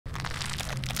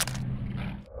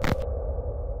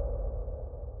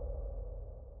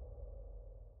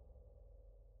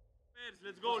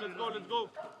let's go.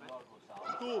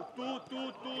 Two.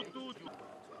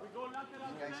 We go lateral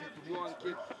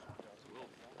step.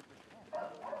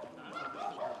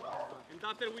 And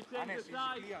after we change the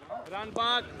side, run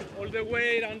back, all the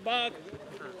way, run back.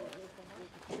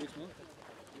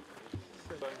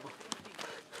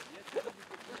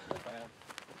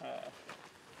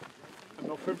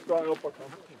 Nog 5 dagen op elkaar.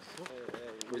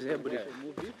 We zijn brief.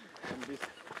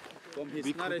 Kom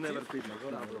hier naar het never feed me.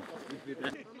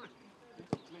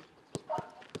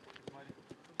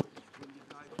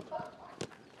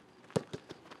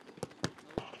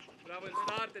 Bravo,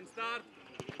 and start.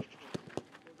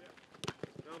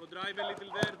 Bravo, drive a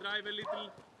little there, drive a little.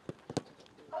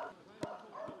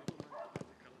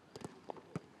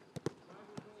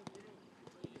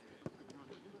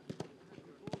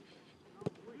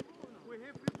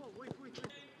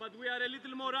 But we are a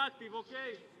little more active,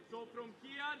 okay? So from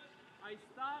here, I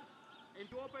start and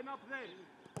you open up there.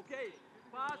 Okay?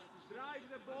 Pass, drive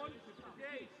the ball,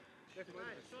 okay?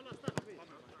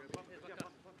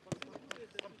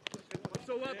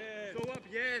 So up,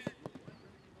 yes.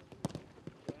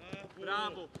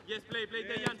 Bravo. Yes, play,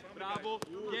 Dejan. Bravo.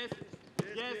 Yes.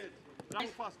 Bravo,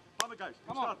 fast. Come on, guys.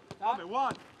 Come on. Come on.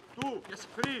 1, 2,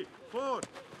 3, 4,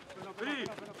 3.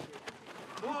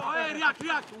 Oh, hey,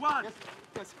 react. 1,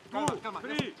 2,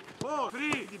 3,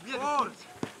 4,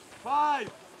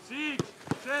 5, 6,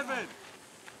 7.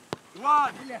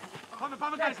 1.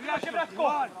 Πάμε, guys. Reaction.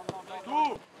 1,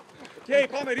 2. Okay,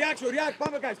 πάμε, react.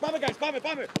 Πάμε, guys.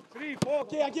 3, 4.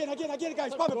 Okay, again,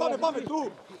 guys. Πάμε.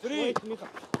 2, 3,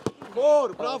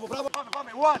 4. Bravo. Πάμε.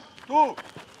 1, 2,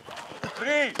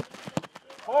 3,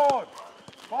 4,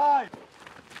 5.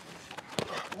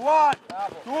 1,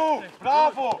 2,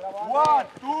 bravo. 1,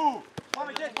 2.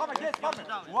 Πάμε.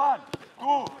 1,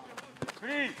 2,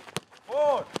 3,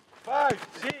 4, 5,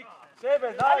 6,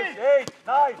 7, 8,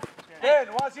 9, 10.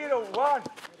 1-0. 1,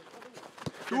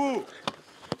 2,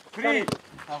 3.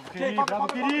 Okay, bravo,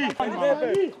 Kiri.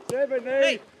 7,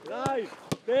 8, 9,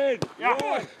 10.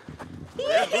 1.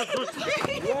 Good.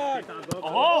 1.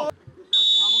 Oh.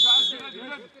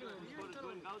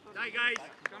 Hi, guys.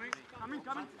 Coming.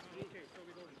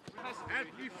 Help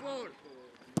before.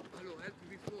 Hello, help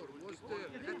before. What's there?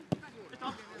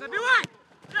 Забивай!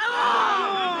 Браво!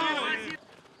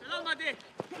 Hello, Mati.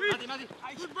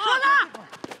 Good ball.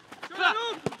 Shola,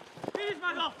 look. Finish,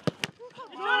 Marco.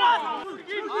 Bravo!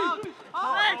 Kids come.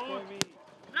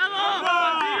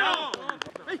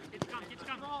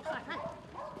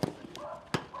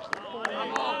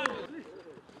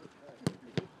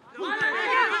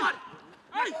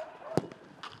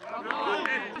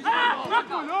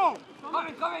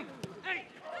 Coming! Hey!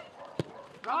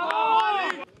 Bravo!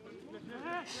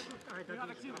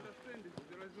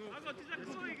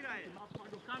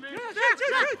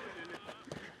 Shoot!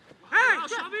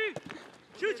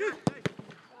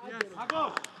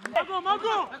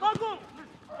 Mago!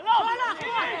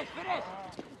 Finish!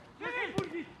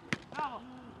 Bravo!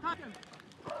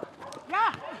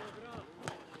 Yeah!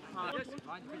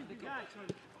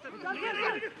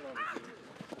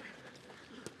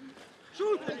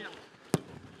 Shoot!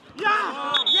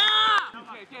 Yeah!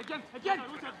 Okay, again!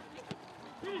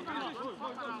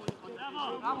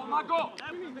 Bravo, Mago!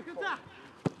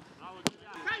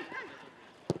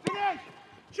 Finish!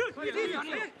 Shoot!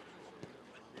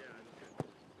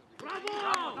 Bravo!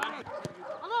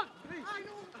 Alon!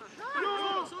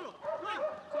 Solo!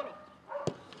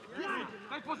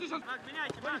 Take position!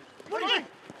 Back!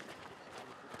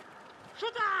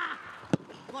 Shoot!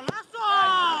 Golazo!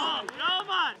 Bravo,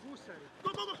 man!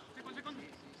 Go! Second.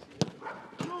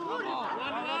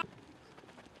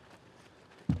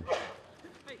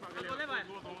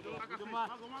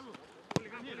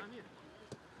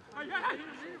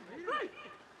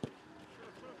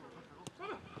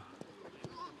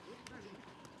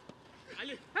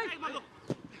 Hey, Mago!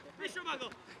 Mission, Mago!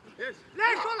 Yes!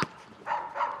 Lei, sola!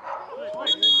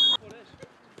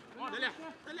 Delia!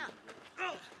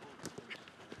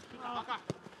 Acá!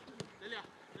 Delia!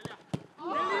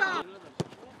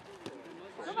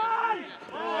 Come on!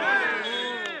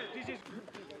 This is...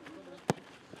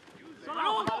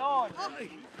 Balón! Out.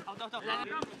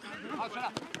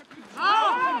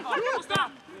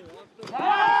 Stop!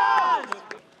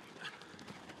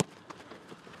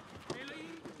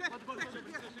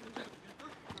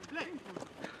 Yes!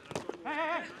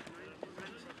 Hey!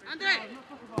 Andre!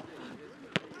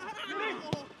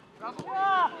 Bravo!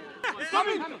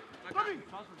 Coming!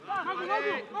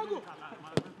 Mago!